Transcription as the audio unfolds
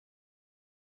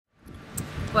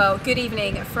Well, good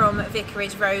evening from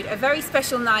Vicarage Road. A very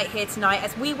special night here tonight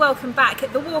as we welcome back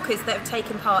the walkers that have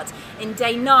taken part in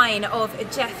day 9 of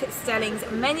Jeff Stelling's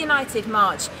Men United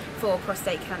March for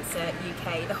Prostate Cancer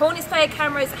UK. The Hornets player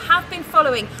cameras have been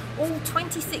following all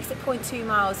 26.2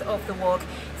 miles of the walk.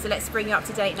 So let's bring you up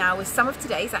to date now with some of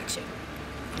today's action.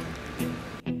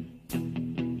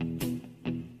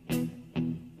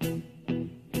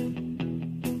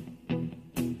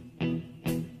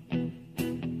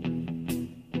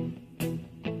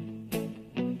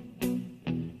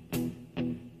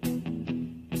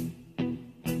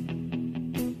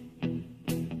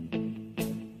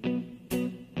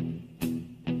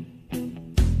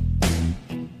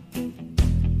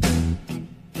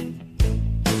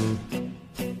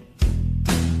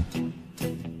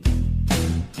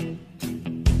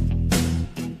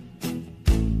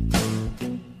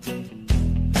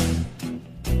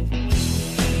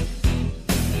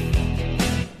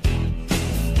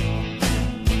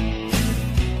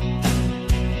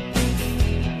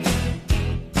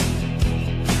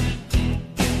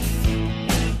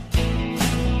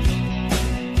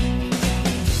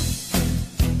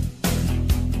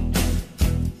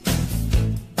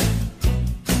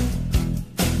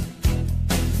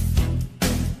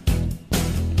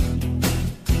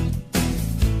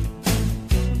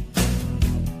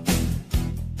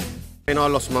 I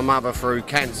lost my mother through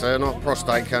cancer, not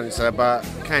prostate cancer, but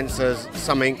cancer's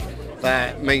something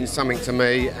that means something to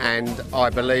me, and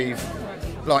I believe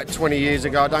like 20 years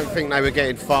ago I don't think they were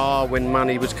getting far when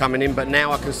money was coming in, but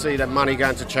now I can see that money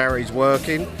going to charities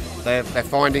working. They're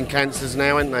finding cancers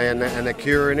now, aren't they, and they're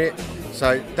curing it,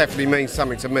 so it definitely means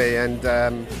something to me, and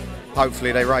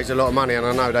hopefully they raise a lot of money, and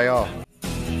I know they are.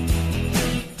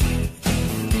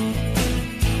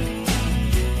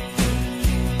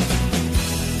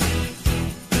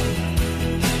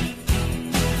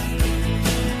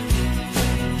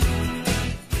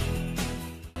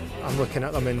 I'm looking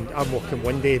at them, and I'm walking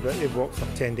one day, but they've walked for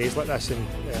 10 days like this,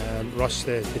 and Russ,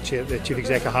 the chief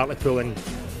exec of Hartlepool, and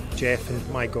Jeff, and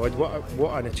my God,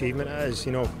 what an achievement it is.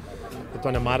 You know, they've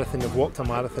done a marathon, they've walked a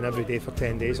marathon every day for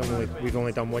 10 days. We've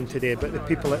only done one today, but the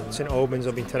people at St Albans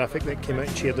have been terrific that came out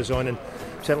and cheered us on, and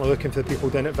certainly looking for the people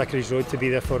down at Vicarage Road to be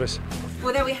there for us.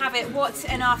 Well, there we have it. What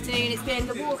an afternoon it's been.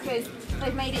 The walkers,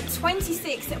 they've made it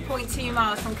 26.2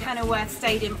 miles from Kenilworth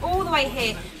Stadium all the way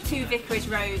here to Vicarage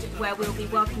Road, where we'll be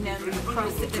welcoming them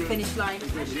across the finish line.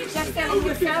 Jeff Stelling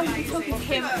himself, we'll be talking to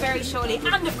him very shortly,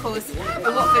 and of course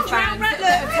the Watford fans that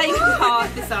have taken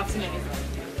part this afternoon.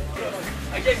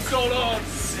 Against all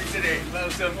odds, isn't it? Well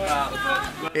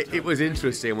done, it was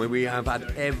interesting when we have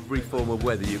had every form of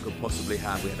weather you could possibly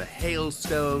have. We had a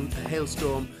hailstorm,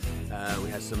 we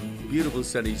had some beautiful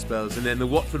sunny spells, and then the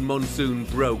Watford monsoon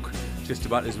broke just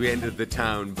about as we entered the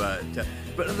town. But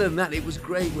other than that, it was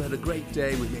great. We had a great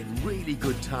day. We made really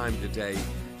good time today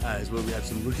as well. We had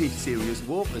some really serious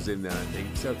walkers in there, I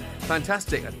think. So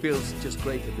fantastic. It feels just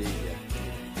great to be here.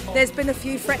 There's been a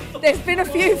few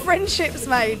friendships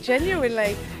made,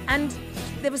 genuinely, and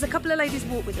there was a couple of ladies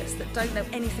walk with us that don't know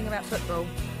anything about football,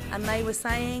 and they were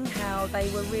saying how they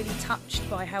were really touched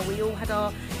by how we all had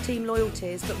our team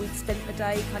loyalties, but we'd spent the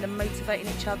day kind of motivating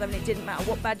each other, and it didn't matter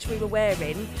what badge we were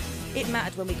wearing. It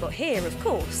mattered when we got here, of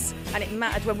course, and it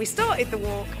mattered when we started the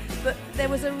walk, but there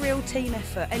was a real team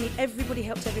effort, and everybody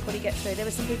helped everybody get through. There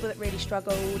were some people that really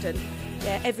struggled, and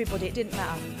yeah, everybody, it didn't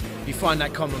matter. You find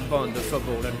that common bond of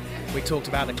football, and we talked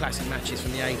about the classic matches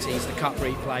from the 80s, the cup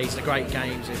replays, the great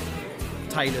games of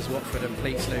Taylor's Watford and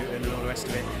Pleats Luton and all the rest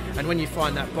of it. And when you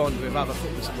find that bond with other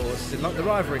football supporters, the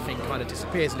rivalry thing kind of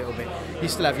disappears a little bit. You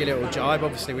still have your little jibe.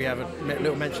 Obviously, we have a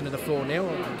little mention of the 4-0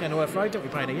 on Kenilworth Road, don't we,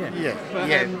 Payne?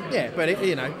 Yeah. But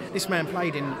you know, this man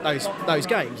played in those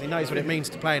games. He knows what it means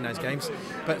to play in those games.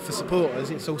 But for supporters,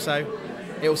 it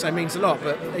also means a lot.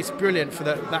 But it's brilliant for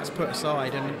that's put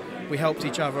aside, and we helped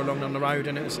each other along on the road,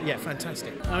 and it was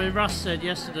fantastic. I mean, Russ said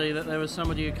yesterday that there was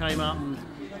somebody who came up and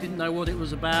didn't know what it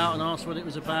was about and asked what it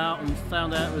was about and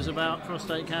found out it was about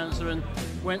prostate cancer and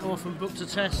went off and booked a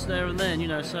test there and then, you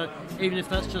know, so even if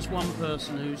that's just one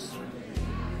person who's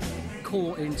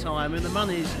caught in time, and the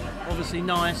money's obviously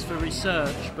nice for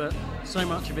research, but so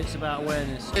much of it's about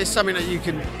awareness. It's something that you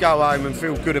can go home and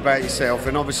feel good about yourself,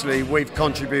 and obviously we've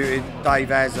contributed, Dave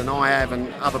has and I have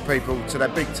and other people, to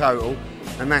that big total,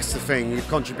 and that's the thing, you've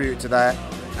contributed to that,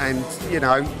 and you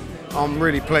know, I'm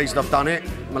really pleased I've done it.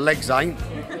 My legs ain't,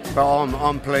 but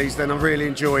I'm pleased, and I really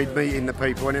enjoyed meeting the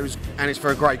people, and it's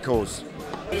for a great cause.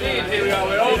 Here we are,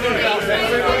 we're all good.